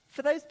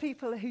For those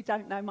people who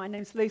don't know, my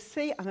name's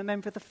Lucy. I'm a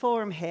member of the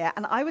forum here,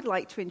 and I would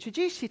like to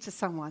introduce you to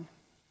someone.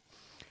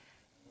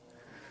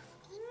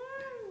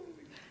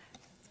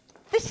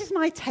 This is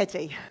my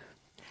teddy.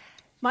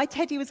 My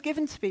teddy was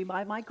given to me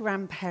by my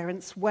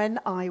grandparents when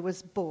I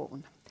was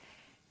born.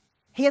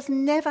 He has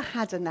never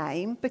had a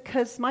name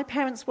because my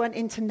parents weren't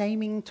into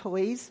naming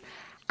toys,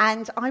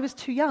 and I was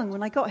too young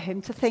when I got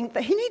him to think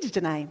that he needed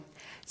a name.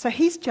 So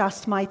he's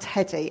just my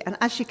teddy, and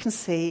as you can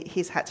see,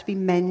 he's had to be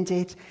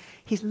mended.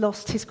 He's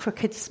lost his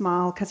crooked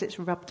smile because it's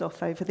rubbed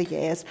off over the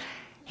years.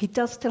 He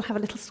does still have a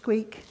little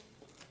squeak.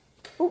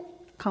 Oh,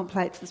 can't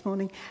play it this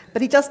morning.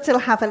 But he does still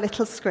have a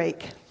little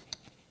squeak.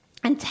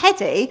 And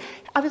Teddy,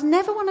 I was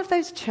never one of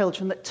those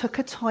children that took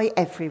a toy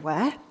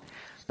everywhere,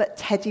 but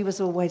Teddy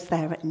was always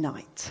there at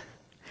night.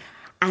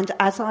 And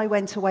as I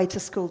went away to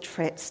school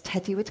trips,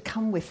 Teddy would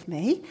come with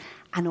me,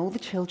 and all the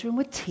children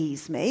would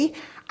tease me,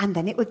 and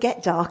then it would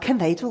get dark and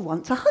they'd all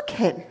want to hug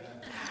him.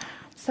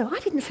 So I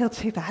didn't feel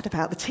too bad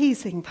about the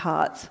teasing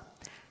part.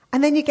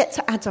 And then you get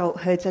to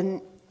adulthood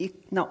and you're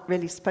not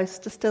really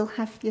supposed to still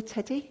have your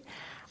teddy.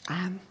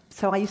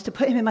 So I used to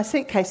put him in my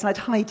suitcase and I'd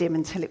hide him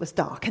until it was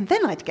dark. And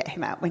then I'd get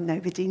him out when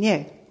nobody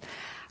knew.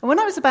 And when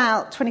I was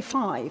about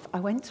 25, I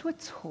went to a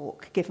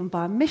talk given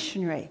by a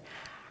missionary.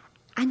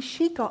 And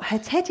she got her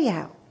teddy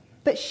out.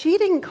 But she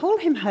didn't call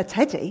him her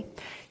teddy.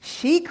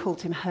 She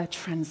called him her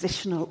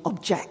transitional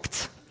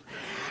object.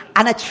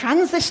 And a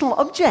transitional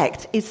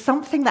object is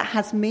something that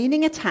has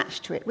meaning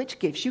attached to it, which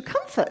gives you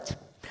comfort.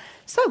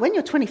 So when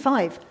you're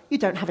 25, you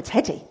don't have a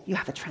teddy, you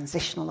have a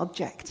transitional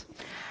object.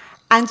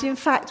 And in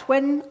fact,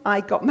 when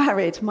I got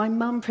married, my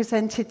mum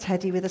presented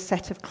Teddy with a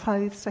set of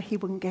clothes so he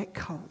wouldn't get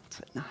cold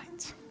at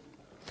night.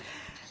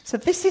 So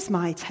this is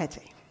my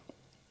teddy.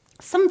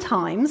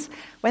 Sometimes,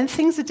 when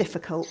things are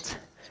difficult,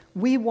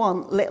 we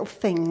want little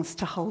things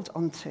to hold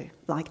onto,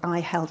 like I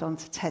held on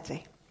to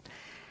Teddy.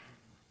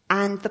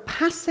 And the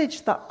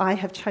passage that I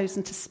have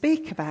chosen to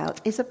speak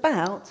about is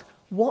about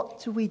what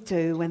do we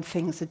do when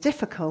things are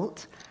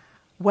difficult?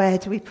 Where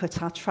do we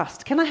put our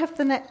trust? Can I have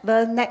the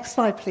next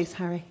slide, please,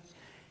 Harry?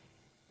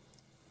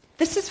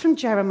 This is from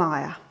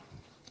Jeremiah.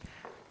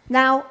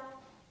 Now,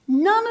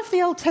 none of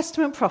the Old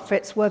Testament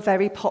prophets were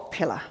very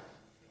popular.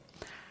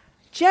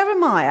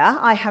 Jeremiah,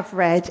 I have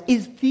read,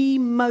 is the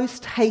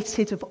most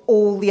hated of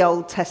all the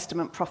Old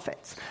Testament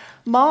prophets.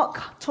 Mark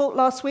talked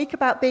last week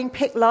about being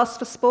picked last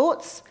for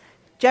sports.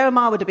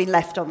 Jeremiah would have been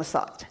left on the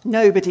side.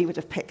 Nobody would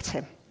have picked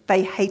him.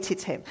 They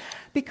hated him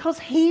because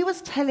he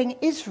was telling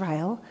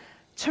Israel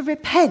to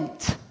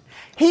repent.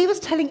 He was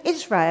telling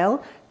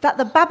Israel that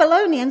the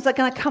Babylonians are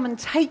going to come and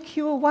take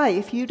you away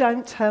if you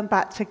don't turn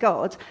back to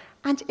God.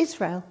 And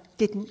Israel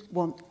didn't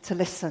want to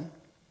listen.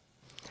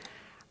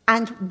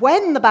 And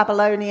when the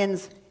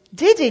Babylonians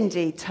did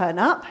indeed turn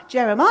up,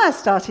 Jeremiah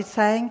started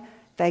saying,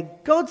 they're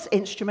God's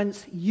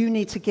instruments, you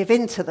need to give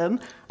in to them,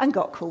 and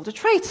got called a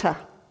traitor.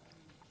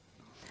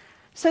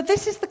 So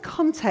this is the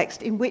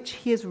context in which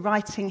he is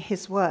writing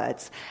his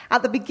words.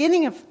 At the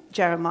beginning of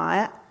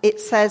Jeremiah,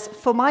 it says,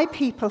 "For my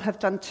people have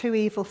done two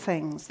evil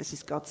things." This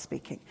is God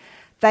speaking.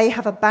 "They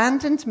have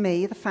abandoned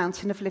me, the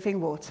fountain of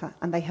living water,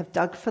 and they have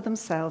dug for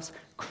themselves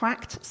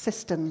cracked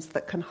cisterns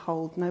that can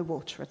hold no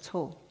water at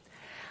all."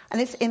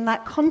 And it's in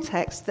that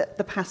context that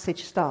the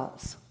passage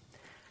starts.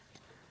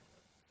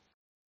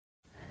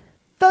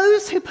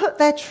 Those who put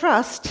their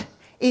trust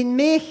in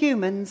mere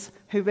humans,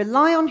 who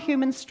rely on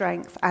human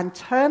strength and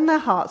turn their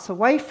hearts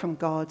away from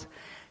God,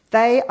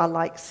 they are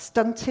like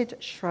stunted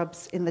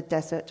shrubs in the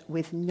desert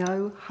with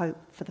no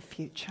hope for the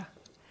future.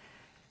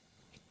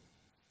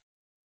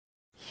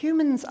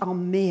 Humans are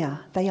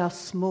mere, they are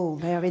small,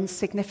 they are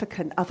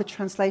insignificant. Other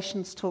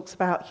translations talks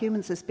about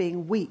humans as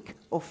being weak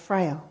or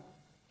frail.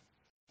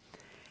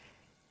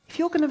 If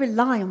you're going to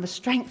rely on the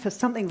strength of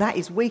something that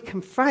is weak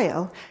and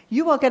frail,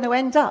 you are going to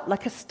end up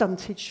like a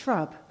stunted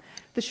shrub.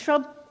 The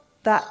shrub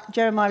that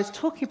Jeremiah is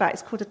talking about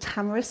is called a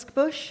tamarisk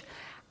bush,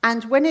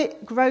 and when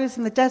it grows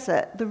in the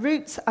desert, the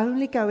roots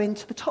only go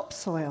into the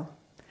topsoil,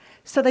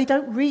 so they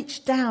don't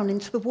reach down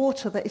into the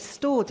water that is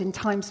stored in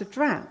times of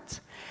drought.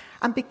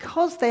 And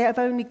because they have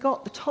only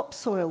got the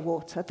topsoil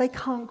water, they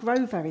can't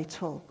grow very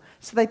tall,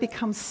 so they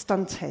become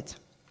stunted.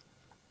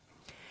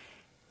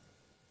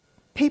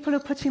 People who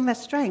are putting their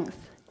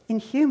strength in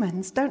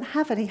humans don't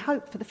have any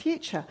hope for the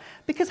future,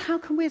 because how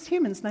can we as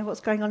humans know what's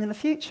going on in the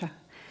future?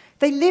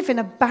 They live in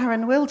a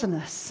barren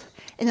wilderness,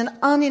 in an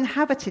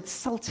uninhabited,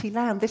 salty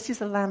land. This is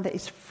a land that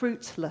is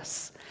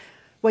fruitless,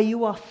 where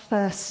you are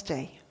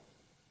thirsty.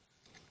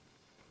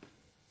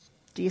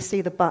 Do you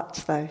see the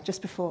but, though,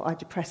 just before I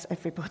depress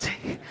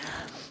everybody?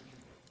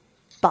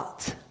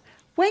 But.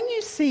 When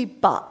you see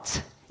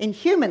but in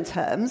human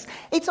terms,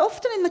 it's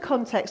often in the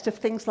context of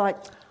things like,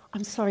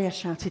 "I'm sorry I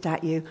shouted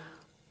at you,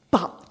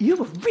 but you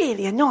were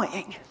really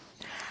annoying."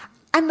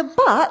 And the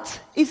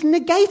but is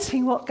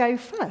negating what goes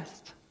first.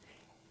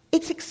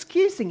 It's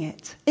excusing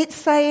it. It's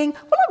saying,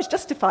 well, I was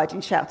justified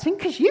in shouting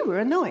because you were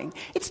annoying.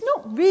 It's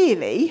not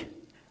really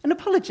an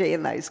apology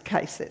in those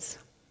cases.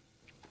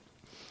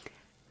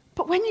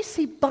 But when you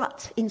see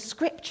but in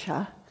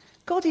Scripture,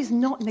 God is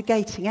not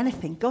negating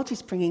anything. God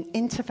is bringing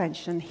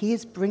intervention. He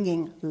is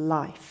bringing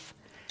life.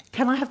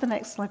 Can I have the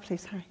next slide,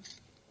 please, Harry?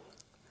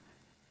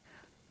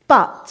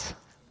 But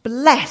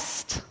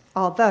blessed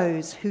are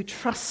those who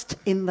trust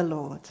in the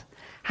Lord,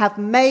 have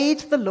made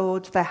the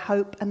Lord their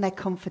hope and their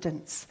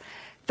confidence.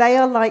 They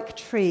are like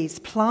trees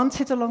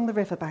planted along the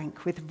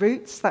riverbank with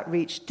roots that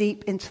reach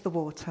deep into the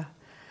water.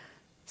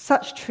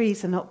 Such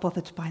trees are not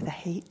bothered by the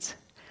heat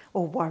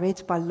or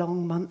worried by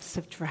long months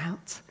of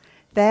drought.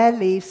 Their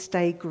leaves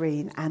stay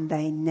green and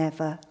they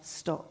never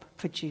stop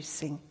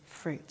producing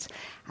fruit.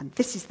 And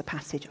this is the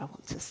passage I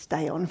want to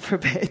stay on for a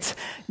bit.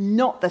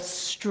 Not the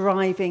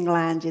striving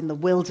land in the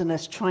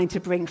wilderness trying to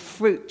bring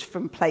fruit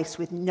from a place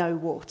with no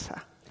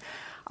water.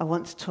 I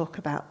want to talk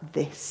about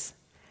this.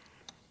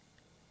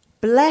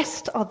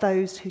 Blessed are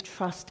those who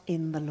trust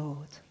in the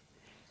Lord.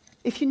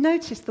 If you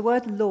notice, the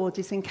word Lord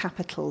is in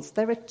capitals.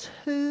 There are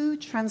two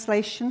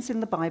translations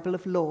in the Bible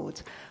of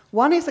Lord.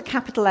 One is a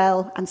capital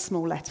L and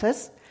small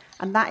letters,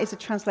 and that is a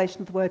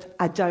translation of the word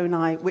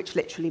Adonai, which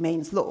literally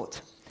means Lord.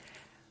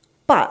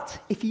 But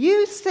if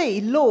you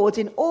see Lord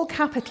in all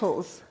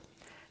capitals,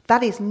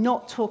 that is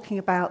not talking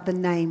about the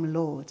name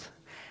Lord.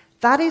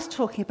 That is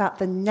talking about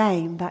the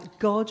name that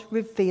God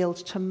revealed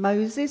to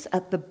Moses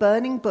at the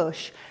burning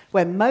bush,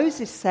 where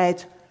Moses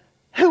said,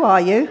 "Who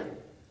are you?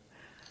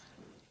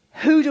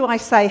 Who do I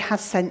say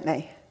has sent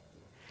me?"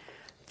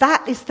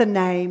 That is the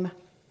name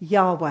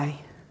Yahweh,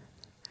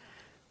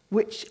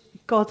 which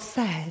God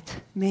said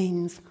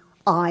means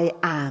I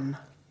am.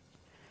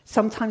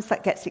 Sometimes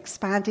that gets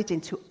expanded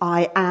into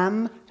I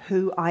am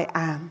who I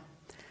am.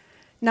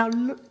 Now,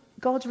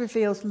 God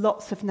reveals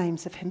lots of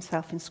names of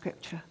himself in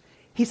Scripture.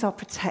 He's our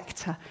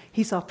protector.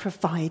 He's our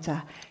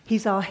provider.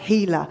 He's our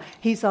healer.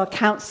 He's our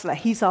counselor.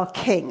 He's our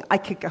king. I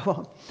could go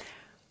on.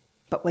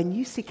 But when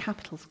you see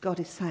capitals,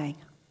 God is saying,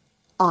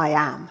 I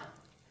am.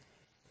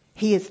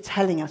 He is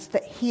telling us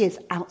that he is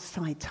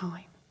outside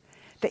time,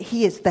 that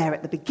he is there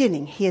at the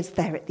beginning, he is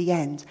there at the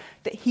end,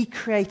 that he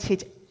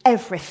created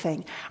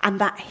everything,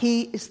 and that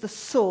he is the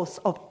source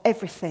of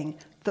everything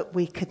that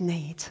we could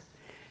need.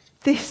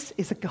 This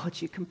is a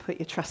God you can put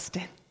your trust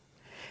in.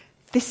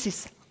 This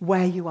is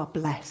where you are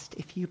blessed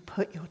if you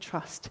put your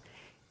trust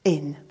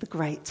in the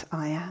great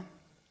I am.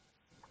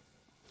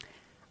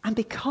 And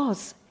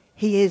because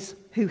he is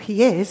who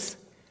he is,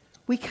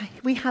 we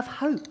have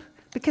hope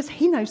because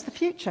he knows the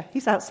future.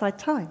 He's outside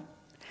time.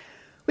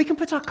 We can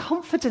put our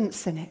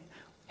confidence in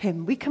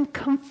him. We can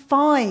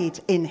confide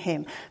in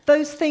him.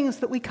 Those things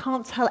that we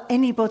can't tell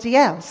anybody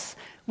else,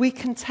 we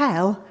can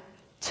tell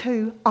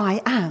to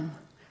I am.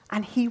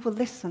 And he will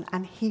listen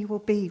and he will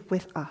be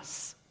with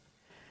us.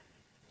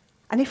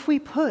 And if we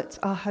put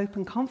our hope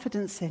and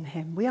confidence in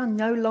him, we are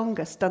no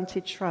longer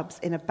stunted shrubs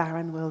in a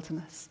barren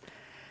wilderness.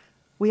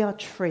 We are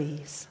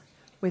trees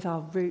with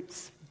our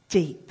roots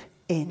deep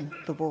in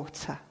the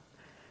water.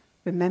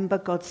 Remember,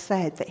 God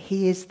said that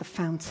he is the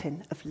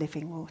fountain of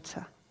living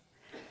water.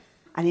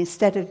 And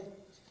instead of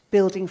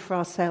building for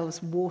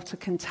ourselves water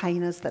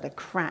containers that are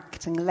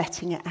cracked and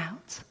letting it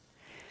out,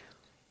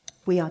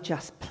 we are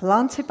just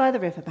planted by the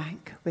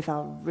riverbank with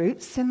our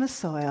roots in the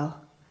soil,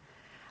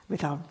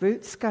 with our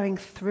roots going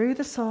through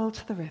the soil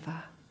to the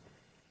river,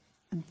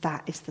 and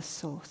that is the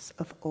source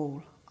of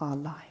all our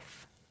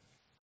life.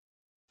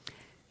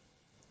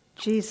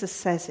 Jesus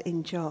says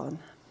in John,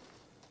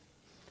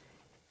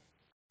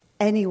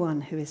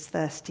 anyone who is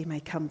thirsty may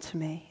come to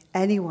me.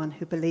 Anyone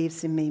who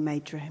believes in me may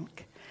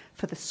drink.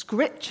 For the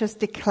scriptures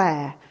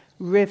declare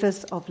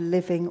rivers of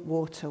living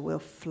water will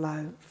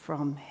flow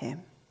from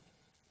him.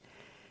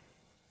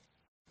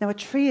 Now, a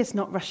tree is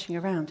not rushing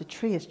around. A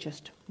tree is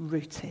just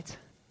rooted.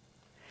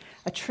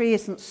 A tree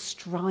isn't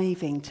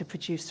striving to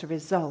produce a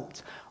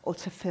result or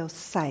to feel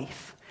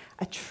safe.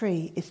 A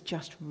tree is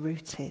just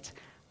rooted.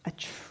 A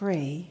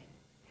tree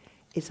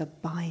is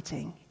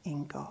abiding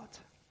in God.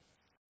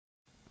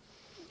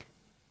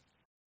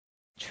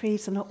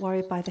 Trees are not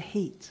worried by the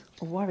heat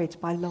or worried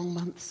by long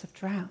months of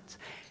drought.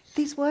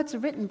 These words are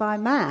written by a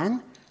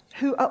man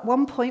who at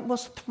one point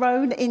was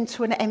thrown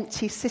into an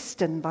empty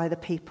cistern by the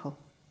people.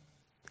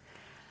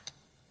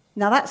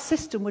 Now, that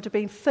cistern would have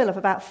been full of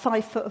about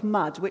 5 foot of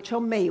mud, which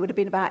on me would have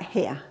been about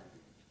here.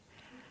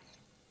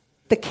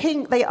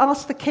 They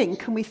asked the king,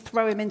 can we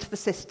throw him into the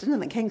cistern?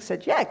 And the king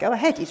said, yeah, go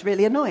ahead, he's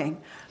really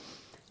annoying.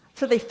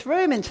 So they threw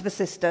him into the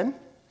cistern,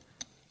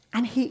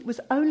 and he was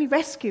only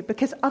rescued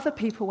because other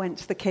people went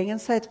to the king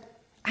and said,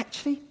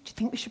 actually, do you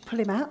think we should pull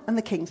him out? And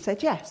the king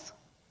said yes.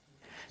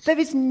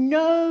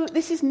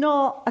 This is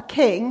not a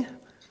king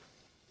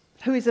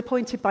who is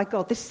appointed by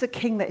God. This is a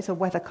king that is a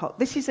weathercock.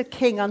 This is a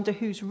king under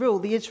whose rule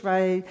the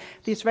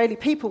Israeli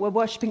people were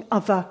worshipping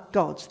other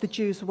gods. The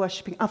Jews were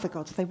worshipping other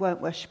gods. They weren't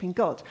worshipping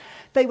God.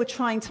 They were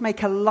trying to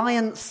make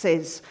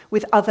alliances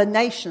with other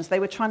nations.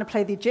 They were trying to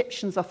play the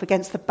Egyptians off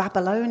against the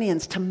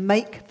Babylonians to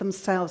make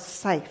themselves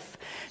safe.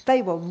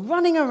 They were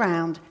running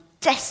around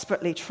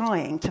desperately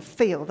trying to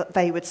feel that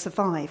they would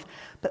survive.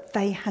 But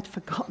they had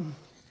forgotten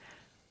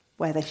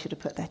where they should have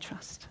put their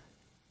trust.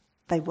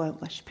 They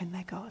weren't worshipping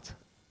their God.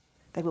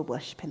 They were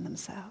worshipping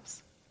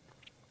themselves.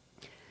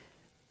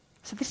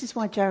 So this is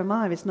why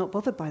Jeremiah is not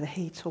bothered by the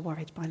heat or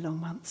worried by long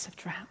months of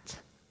drought.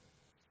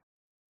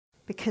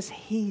 Because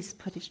he's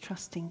put his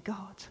trust in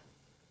God.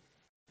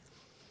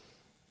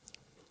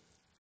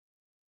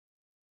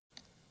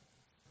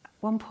 At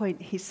one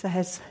point he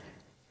says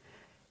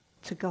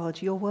to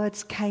God, "Your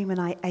words came and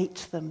I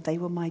ate them. They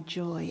were my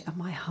joy and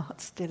my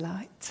heart's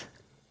delight."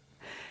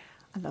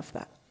 I love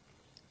that.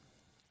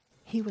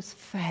 He was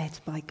fed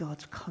by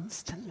God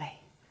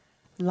constantly,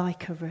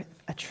 like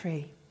a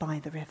tree by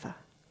the river.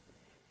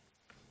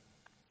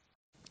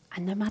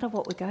 And no matter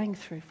what we're going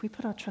through, if we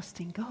put our trust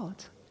in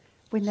God,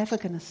 we're never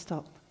going to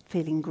stop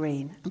feeling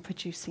green and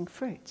producing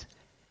fruit.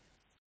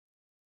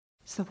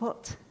 So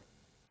what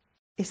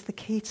is the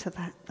key to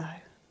that,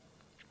 though?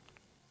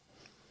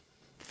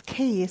 The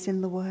key is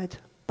in the word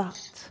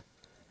but.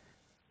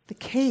 The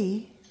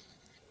key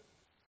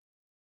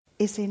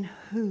is in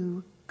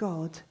who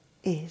God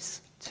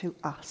is to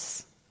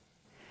us.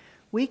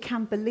 We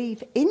can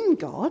believe in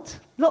God.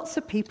 Lots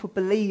of people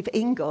believe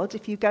in God.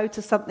 If you go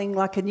to something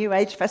like a New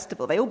Age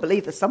festival, they all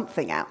believe there's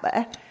something out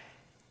there.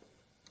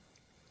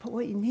 But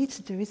what you need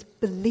to do is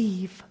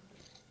believe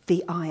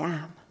the I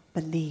am.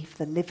 Believe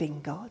the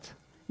living God,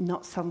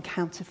 not some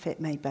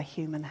counterfeit made by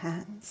human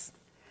hands.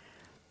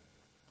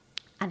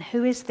 And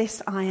who is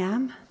this I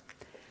am?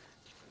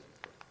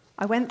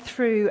 I went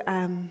through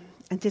and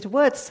did a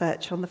word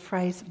search on the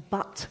phrase,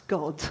 but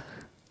God.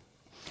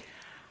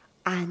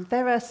 And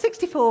there are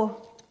 64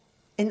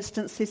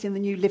 instances in the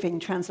New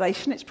Living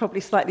Translation. It's probably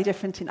slightly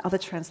different in other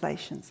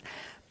translations.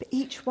 But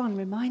each one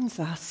reminds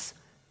us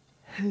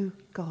who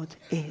God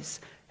is.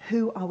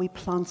 Who are we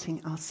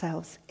planting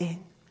ourselves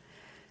in?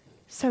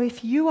 So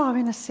if you are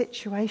in a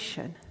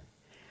situation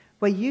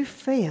where you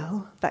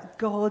feel that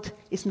God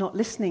is not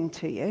listening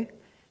to you,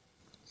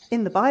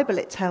 in the Bible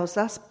it tells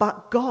us,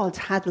 but God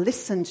had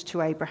listened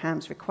to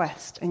Abraham's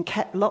request and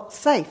kept Lot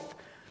safe.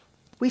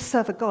 We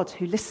serve a God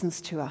who listens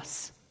to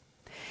us.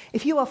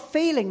 If you are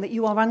feeling that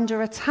you are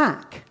under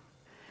attack,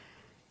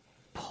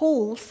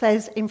 Paul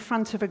says in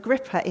front of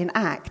Agrippa in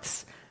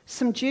Acts,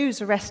 "Some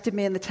Jews arrested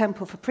me in the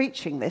temple for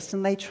preaching this,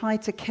 and they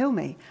tried to kill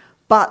me.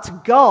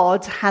 But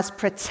God has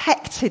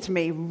protected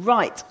me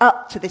right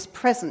up to this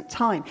present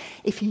time."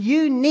 If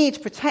you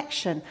need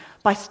protection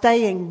by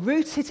staying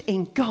rooted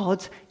in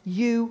God,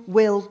 you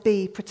will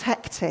be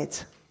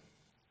protected.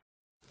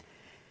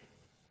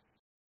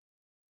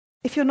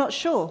 If you're not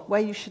sure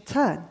where you should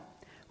turn,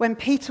 when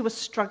Peter was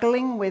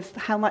struggling with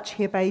how much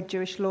he obeyed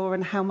Jewish law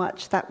and how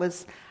much that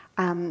was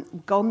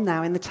gone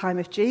now in the time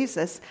of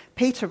Jesus,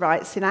 Peter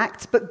writes in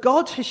Acts, "But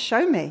God has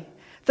shown me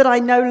that I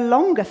no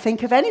longer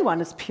think of anyone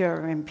as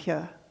pure or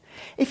impure."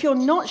 If you're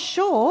not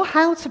sure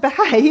how to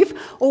behave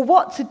or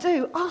what to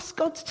do, ask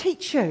God to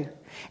teach you.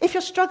 If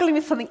you're struggling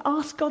with something,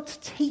 ask God to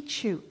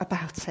teach you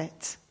about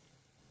it.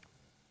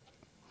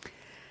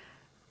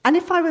 And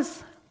if I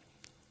was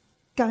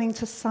going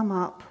to sum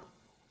up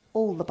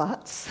all the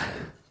buts,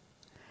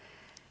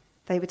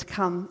 they would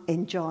come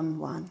in John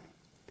 1.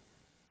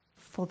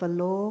 For the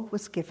law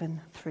was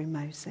given through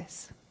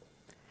Moses,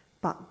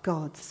 but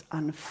God's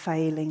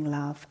unfailing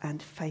love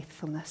and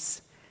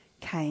faithfulness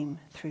came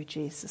through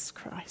Jesus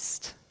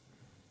Christ.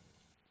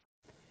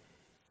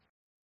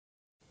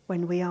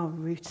 When we are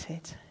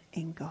rooted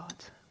in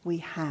God, we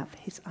have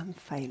his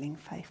unfailing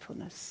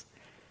faithfulness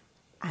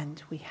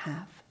and we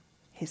have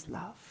his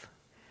love.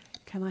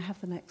 Can I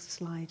have the next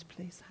slide,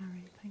 please,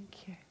 Harry?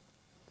 Thank you.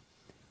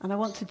 And I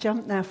want to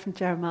jump now from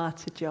Jeremiah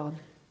to John.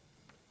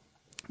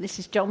 This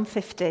is John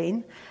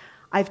 15.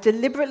 I've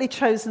deliberately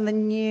chosen the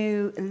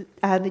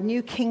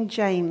New King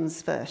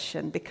James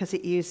Version because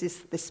it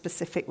uses this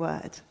specific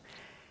word.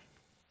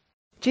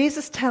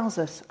 Jesus tells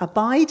us,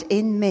 "Abide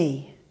in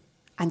me,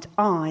 and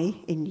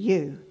I in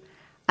you.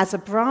 As a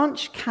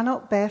branch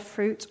cannot bear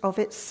fruit of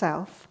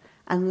itself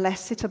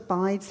unless it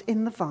abides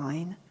in the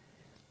vine,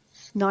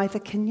 neither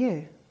can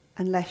you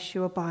unless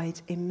you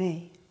abide in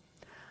me.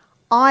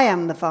 I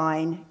am the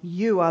vine,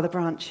 you are the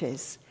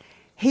branches.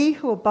 He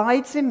who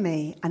abides in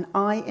me and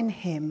I in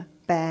him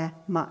bear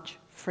much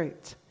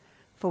fruit.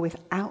 For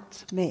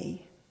without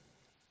me,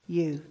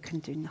 you can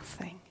do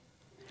nothing."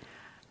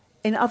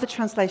 In other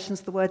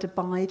translations, the word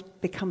abide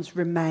becomes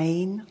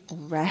remain or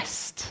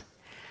rest.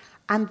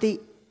 And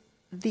the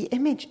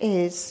image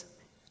is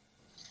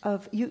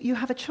of you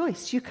have a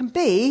choice. You can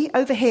be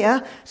over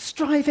here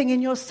striving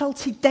in your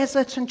salty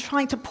desert and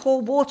trying to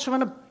pour water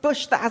on a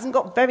bush that hasn't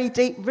got very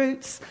deep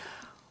roots.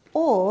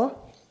 Or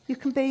you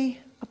can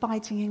be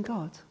abiding in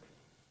God,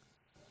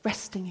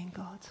 resting in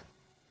God,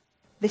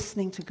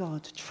 listening to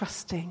God,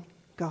 trusting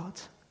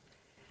God.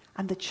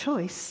 And the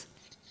choice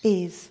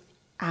is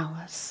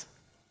ours.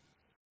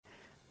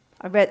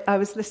 I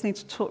was listening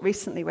to a talk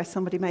recently where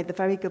somebody made the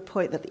very good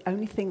point that the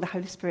only thing the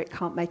Holy Spirit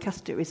can't make us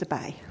do is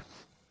obey.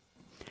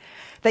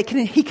 He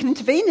can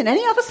intervene in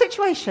any other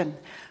situation,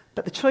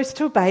 but the choice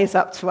to obey is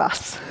up to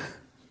us.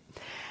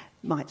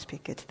 Might be a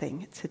good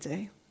thing to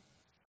do.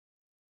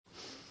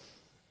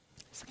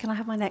 So can I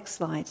have my next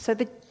slide? So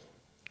the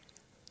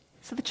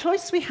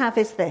choice we have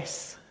is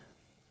this.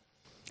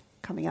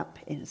 Coming up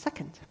in a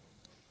second.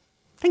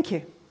 Thank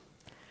you.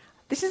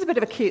 This is a bit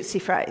of a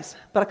cutesy phrase,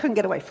 but I couldn't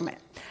get away from it.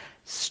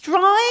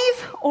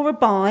 Strive or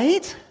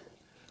abide,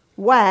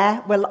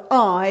 where will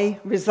I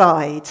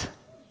reside?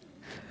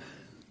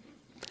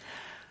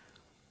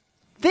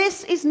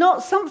 This is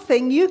not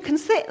something you can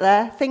sit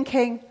there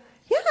thinking,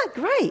 yeah,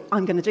 great,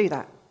 I'm going to do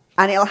that.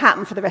 And it'll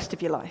happen for the rest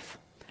of your life.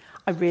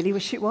 I really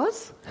wish it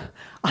was.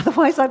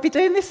 Otherwise, I'd be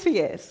doing this for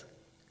years.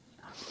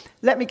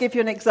 Let me give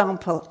you an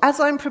example. As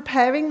I'm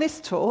preparing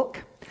this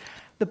talk,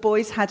 the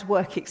boys had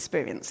work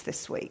experience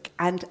this week.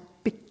 And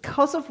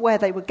because of where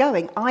they were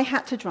going, I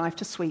had to drive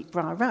to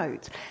Sweetbriar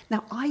Road.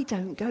 Now, I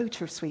don't go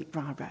to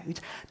Sweetbriar Road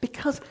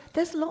because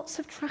there's lots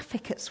of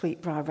traffic at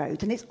Sweetbriar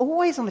Road, and it's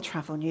always on the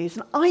travel news,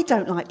 and I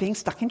don't like being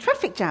stuck in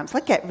traffic jams. I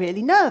get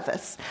really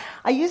nervous.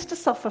 I used to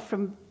suffer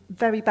from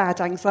very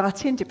bad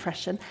anxiety and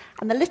depression,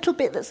 and the little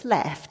bit that's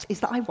left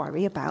is that I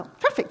worry about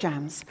traffic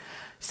jams.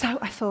 So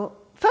I thought,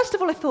 first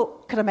of all,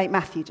 could I make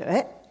Matthew do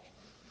it?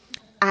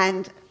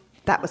 And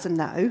that was a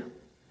no.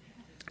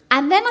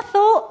 And then I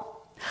thought,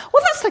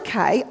 well, that's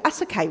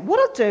okay. What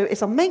I'll do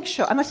is I'll make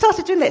sure, and I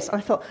started doing this, and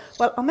I thought,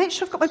 well, I'll make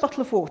sure I've got my bottle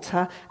of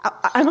water,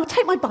 and I'll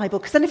take my Bible,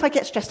 because then if I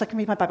get stressed, I can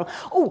read my Bible.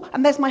 Oh,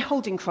 and there's my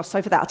holding cross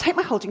over there. I'll take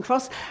my holding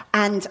cross,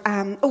 and,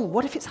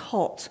 what if it's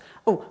hot?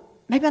 Oh,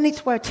 maybe I need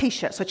to wear a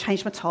T-shirt, so I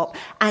change my top,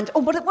 and,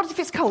 what if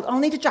it's cold? I'll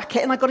need a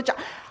jacket, and I got a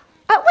jacket.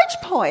 At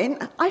which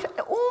point, I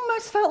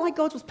almost felt like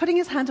God was putting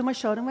his hand on my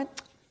shoulder and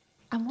went,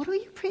 and what are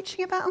you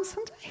preaching about on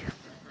Sunday?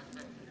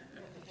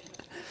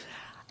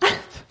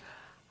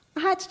 I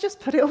had to just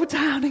put it all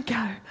down and go,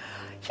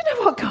 you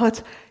know what,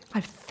 God?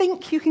 I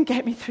think you can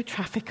get me through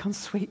traffic on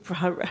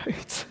Sweetbriar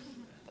Road.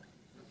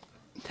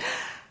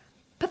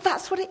 But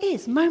that's what it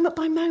is, moment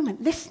by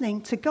moment,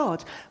 listening to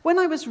God. When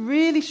I was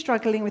really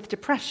struggling with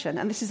depression,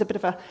 and this is a bit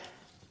of a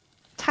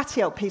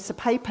tatty old piece of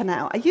paper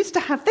now, I used to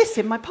have this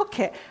in my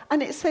pocket,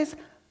 and it says,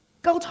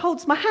 God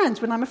holds my hand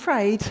when I'm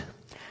afraid.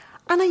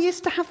 And I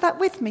used to have that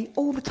with me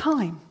all the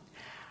time.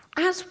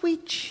 As we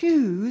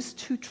choose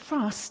to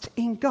trust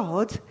in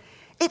God,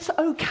 it's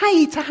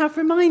okay to have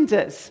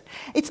reminders.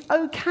 It's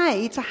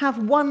okay to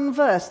have one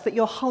verse that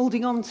you're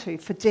holding on to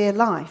for dear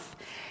life.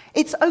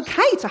 It's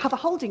okay to have a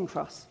holding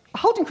cross. A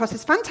holding cross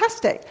is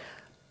fantastic,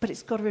 but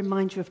it's got to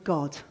remind you of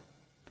God.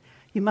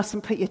 You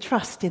mustn't put your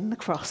trust in the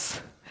cross,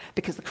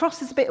 because the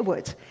cross is a bit of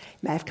wood. It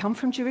may have come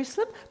from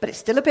Jerusalem, but it's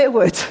still a bit of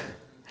wood.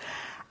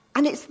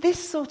 And it's this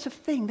sort of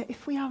thing that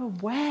if we are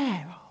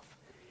aware of,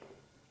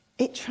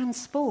 it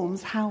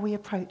transforms how we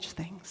approach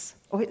things,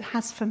 or it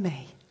has for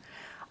me.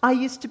 I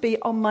used to be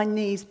on my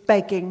knees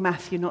begging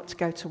Matthew not to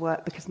go to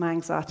work because my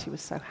anxiety was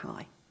so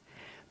high.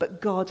 But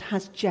God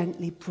has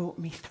gently brought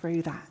me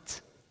through that.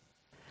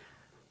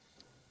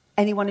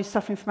 Anyone who's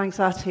suffering from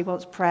anxiety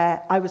wants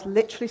prayer. I was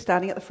literally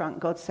standing at the front.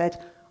 God said,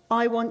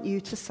 I want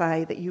you to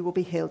say that you will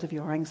be healed of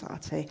your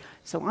anxiety.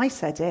 So I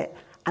said it,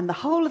 and the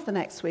whole of the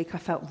next week I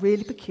felt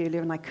really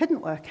peculiar, and I couldn't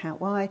work out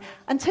why,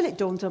 until it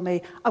dawned on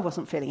me I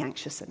wasn't feeling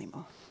anxious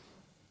anymore.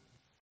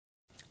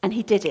 And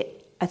he did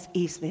it as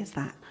easily as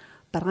that.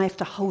 But I have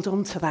to hold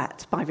on to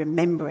that by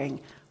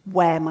remembering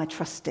where my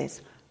trust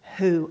is,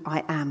 who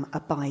I am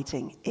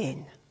abiding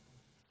in.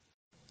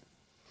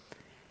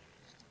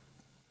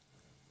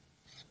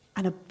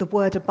 And the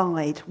word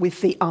abide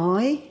with the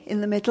I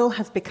in the middle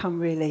has become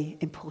really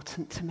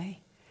important to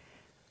me.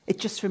 It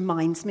just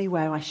reminds me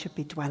where I should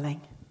be dwelling.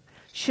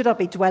 Should I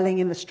be dwelling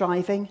in the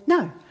striving?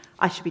 No,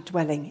 I should be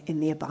dwelling in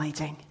the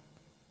abiding.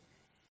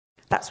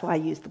 That's why I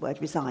use the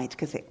word reside,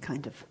 because it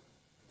kind of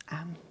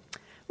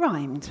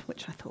rhymed,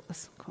 which I thought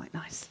was quite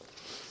nice.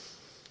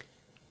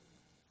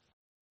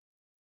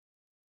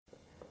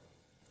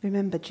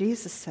 Remember,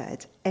 Jesus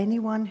said,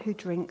 anyone who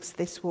drinks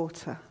this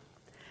water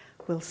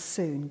will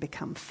soon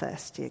become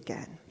thirsty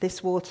again.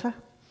 This water,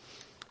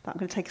 that I'm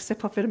going to take a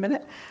sip of in a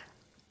minute,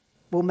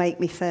 will make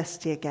me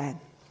thirsty again.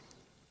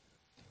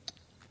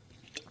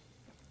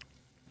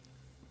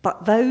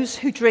 But those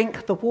who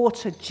drink the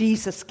water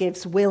Jesus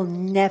gives will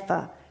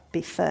never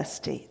be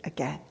thirsty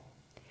again.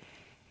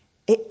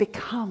 It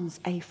becomes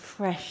a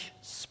fresh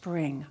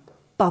spring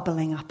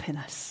bubbling up in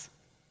us.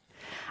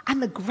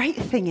 And the great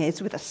thing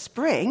is, with a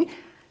spring,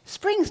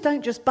 springs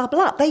don't just bubble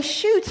up, they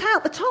shoot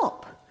out the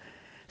top.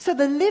 So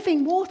the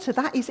living water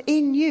that is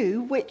in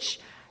you,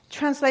 which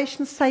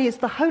translations say is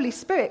the Holy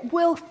Spirit,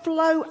 will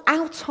flow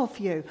out of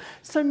you.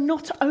 So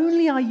not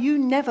only are you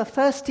never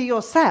thirsty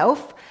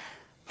yourself,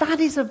 that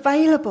is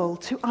available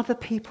to other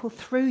people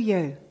through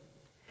you.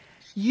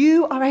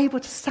 You are able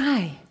to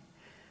say,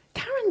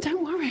 Karen,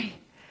 don't worry.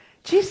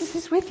 Jesus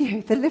is with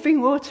you. The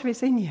living water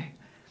is in you.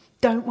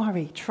 Don't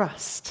worry,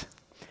 trust.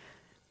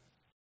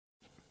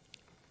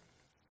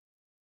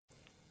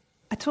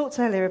 I talked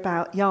earlier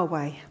about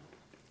Yahweh,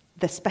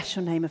 the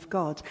special name of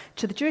God.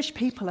 To the Jewish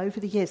people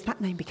over the years,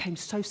 that name became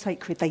so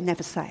sacred they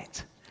never say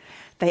it.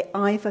 They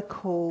either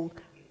call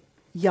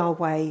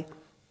Yahweh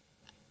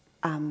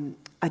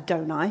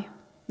Adonai,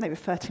 they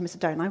refer to him as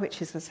Adonai,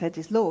 which is, as I said,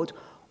 is Lord,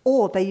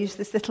 or they use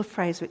this little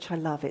phrase which I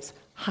love. It's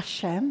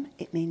Hashem.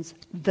 It means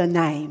the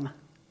name.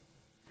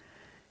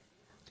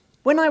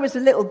 When I was a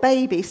little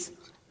baby,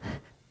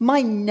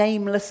 My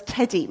nameless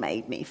Teddy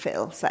made me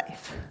feel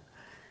safe.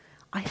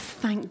 I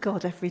thank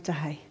God every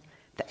day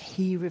that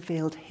he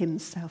revealed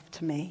himself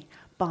to me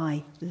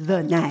by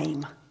the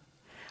name,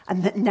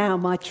 and that now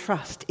my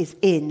trust is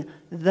in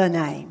the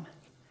name.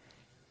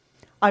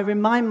 I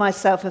remind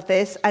myself of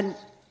this, and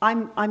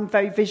I'm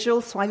very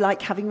visual, so I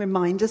like having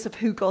reminders of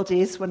who God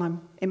is when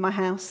I'm in my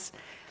house.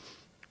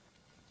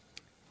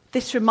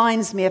 This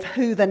reminds me of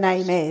who the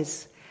name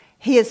is.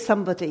 He is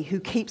somebody who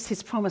keeps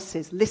his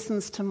promises,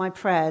 listens to my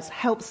prayers,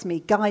 helps me,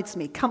 guides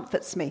me,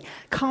 comforts me,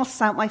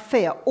 casts out my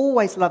fear,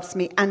 always loves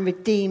me, and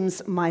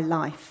redeems my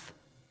life.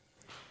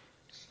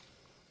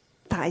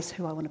 That is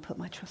who I want to put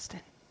my trust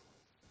in.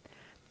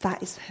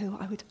 That is who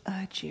I would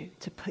urge you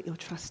to put your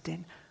trust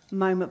in,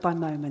 moment by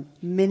moment,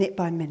 minute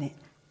by minute,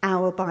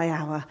 hour by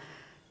hour,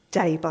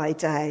 day by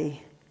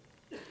day.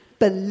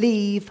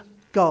 Believe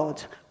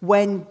God.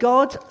 When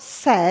God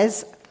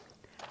says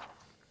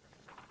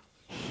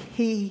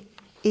he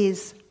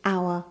is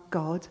our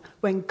God,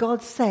 when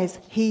God says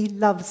he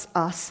loves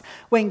us,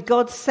 when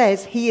God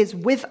says he is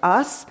with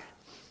us,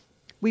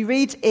 we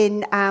read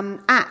in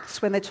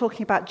Acts when they're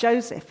talking about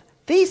Joseph.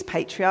 These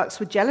patriarchs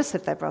were jealous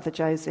of their brother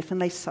Joseph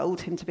and they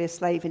sold him to be a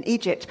slave in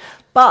Egypt.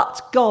 But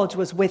God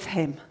was with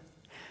him.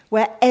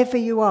 Wherever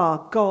you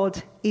are,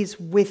 God is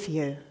with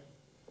you.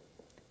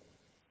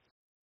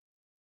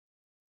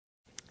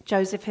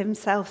 Joseph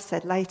himself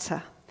said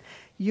later,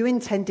 "You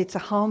intended to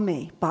harm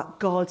me, but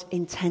God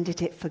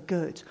intended it for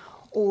good."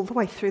 All the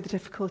way through the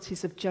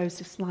difficulties of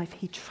Joseph's life,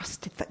 he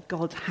trusted that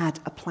God had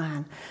a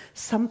plan.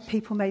 Some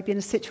people may be in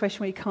a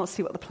situation where you can't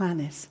see what the plan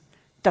is.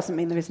 Doesn't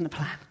mean there isn't a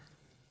plan.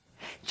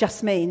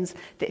 Just means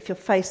that if you're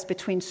faced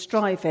between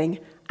striving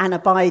and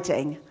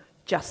abiding,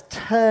 just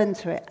turn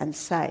to it and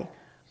say,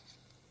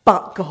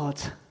 "But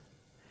God,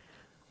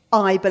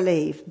 I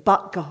believe,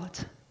 but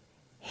God,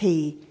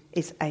 he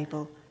is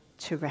able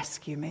to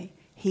rescue me.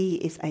 He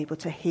is able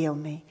to heal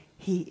me.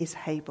 He is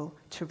able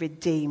to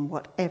redeem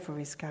whatever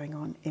is going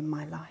on in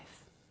my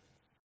life."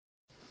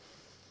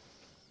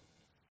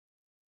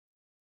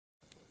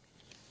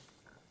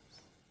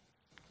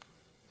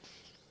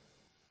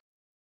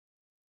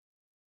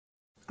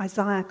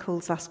 Isaiah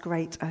calls us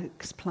great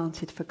oaks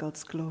planted for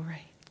God's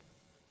glory.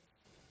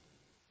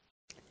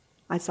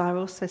 Isaiah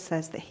also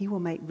says that he will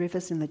make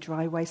rivers in the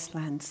dry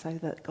wasteland so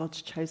that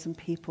God's chosen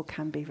people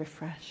can be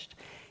refreshed.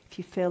 If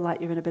you feel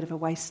like you're in a bit of a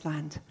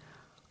wasteland,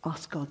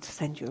 ask God to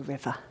send you a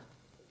river.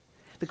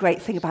 The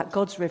great thing about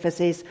God's rivers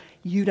is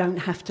you don't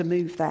have to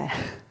move there.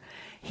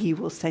 He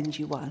will send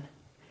you one.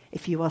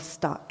 If you are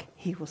stuck,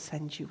 he will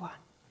send you one.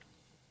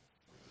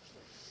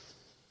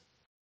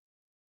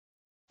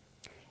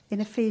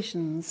 In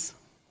Ephesians,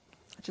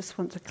 I just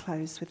want to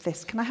close with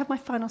this. Can I have my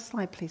final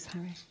slide, please,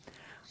 Harry?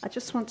 I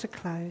just want to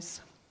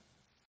close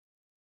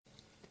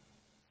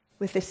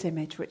with this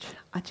image, which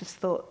I just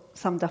thought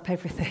summed up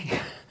everything.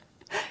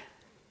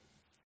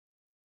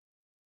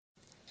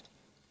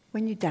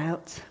 When you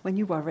doubt, when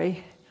you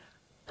worry,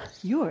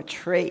 you are a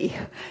tree.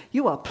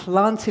 You are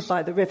planted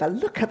by the river.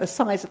 Look at the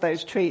size of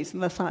those trees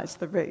and the size of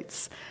the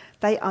roots.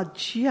 They are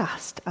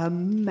just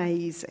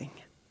amazing.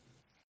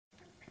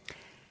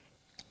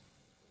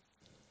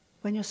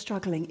 When you're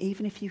struggling,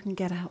 even if you can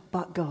get out,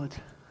 "But God,"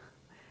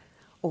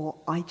 or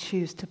 "I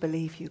choose to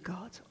believe you,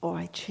 God," or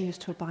 "I choose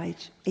to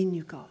abide in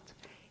you, God,"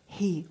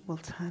 he will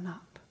turn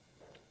up.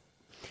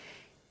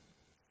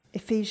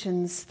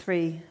 Ephesians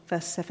 3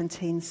 verse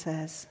 17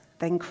 says,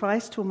 "Then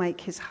Christ will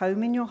make his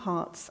home in your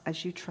hearts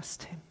as you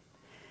trust him.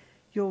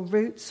 Your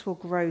roots will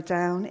grow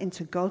down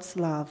into God's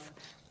love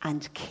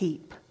and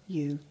keep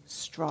you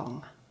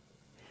strong."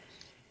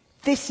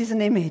 This is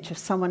an image of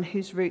someone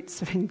whose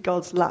roots are in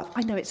God's love.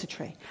 I know it's a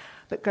tree,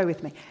 but go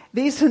with me.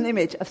 This is an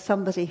image of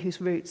somebody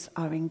whose roots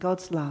are in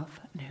God's love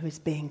and who is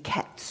being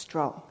kept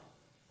strong.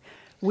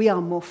 We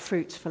are more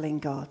fruitful in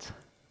God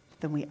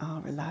than we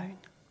are alone.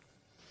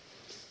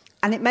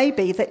 And it may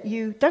be that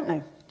you don't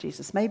know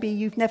Jesus. Maybe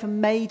you've never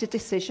made a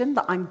decision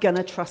that I'm going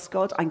to trust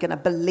God. I'm going to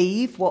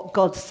believe what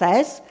God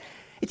says.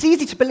 It's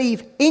easy to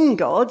believe in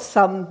God,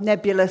 some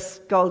nebulous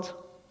God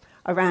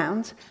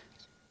around.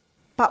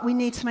 But we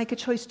need to make a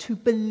choice to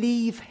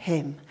believe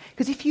him.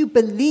 Because if you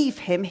believe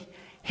him,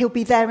 he'll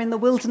be there in the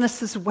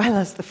wilderness as well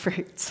as the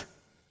fruit.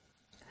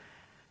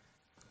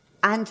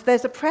 And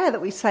there's a prayer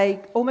that we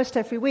say almost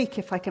every week.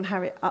 If I can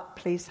hurry it up,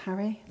 please,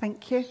 Harry.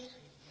 Thank you.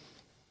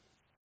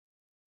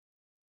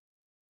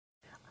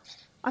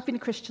 I've been a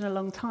Christian a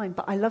long time,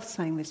 but I love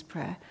saying this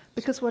prayer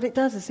because what it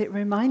does is it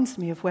reminds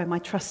me of where my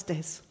trust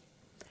is.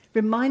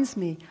 Reminds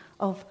me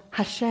of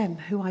Hashem,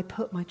 who I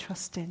put my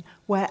trust in,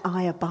 where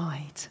I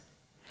abide.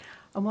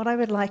 And what I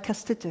would like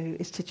us to do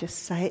is to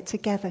just say it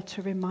together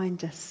to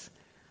remind us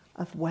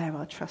of where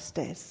our trust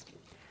is.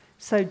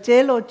 So,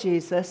 dear Lord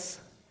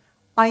Jesus,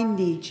 I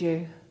need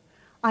you.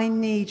 I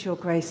need your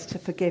grace to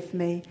forgive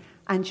me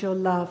and your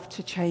love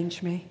to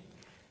change me.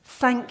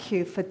 Thank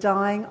you for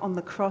dying on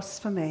the cross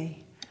for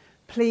me.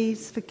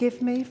 Please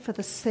forgive me for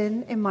the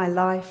sin in my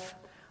life.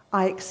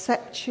 I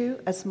accept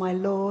you as my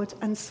Lord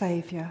and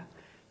Saviour.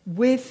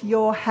 With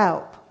your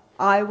help,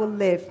 I will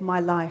live my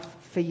life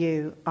for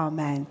you.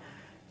 Amen.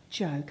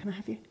 Joe, can I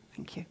have you?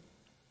 Thank you.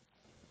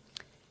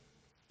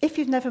 If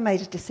you've never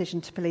made a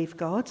decision to believe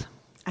God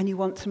and you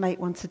want to make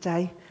one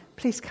today,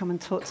 please come and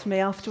talk to me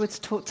afterwards.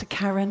 Talk to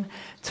Karen,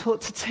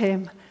 talk to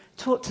Tim,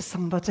 talk to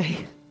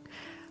somebody.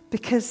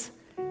 Because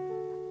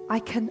I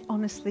can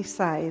honestly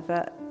say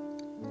that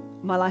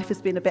my life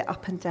has been a bit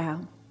up and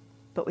down,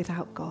 but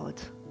without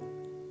God,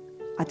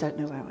 I don't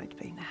know where I'd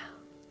be now.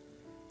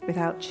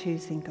 Without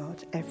choosing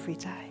God every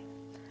day.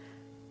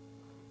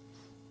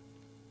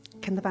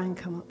 Can the band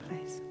come up,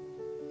 please?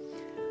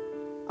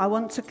 I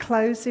want to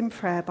close in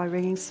prayer by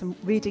reading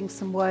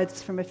some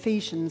words from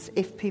Ephesians,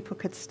 if people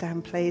could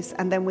stand, please,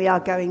 and then we are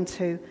going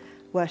to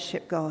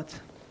worship God.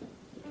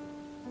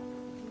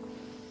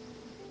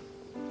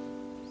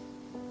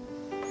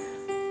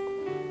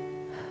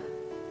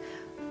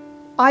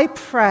 I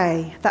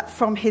pray that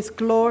from his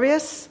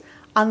glorious,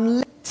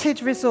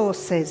 unlimited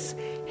resources,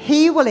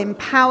 he will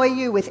empower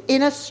you with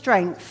inner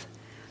strength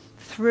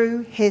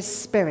through his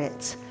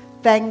Spirit.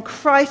 Then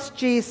Christ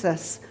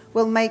Jesus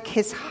will make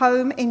his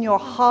home in your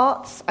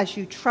hearts as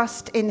you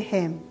trust in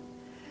him.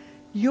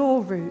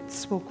 Your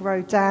roots will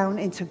grow down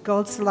into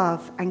God's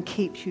love and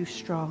keep you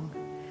strong.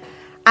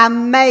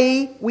 And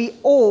may we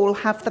all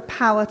have the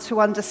power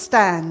to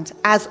understand,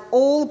 as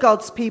all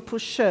God's people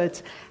should,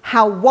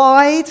 how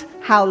wide,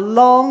 how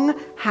long,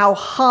 how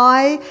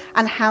high,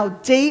 and how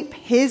deep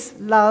his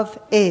love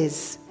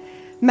is.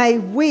 May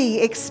we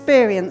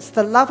experience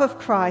the love of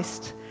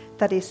Christ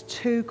that is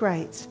too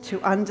great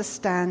to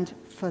understand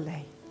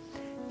fully.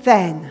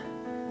 Then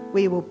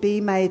we will be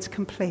made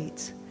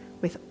complete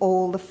with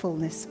all the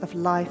fullness of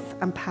life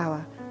and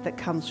power that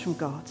comes from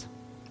God.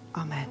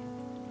 Amen.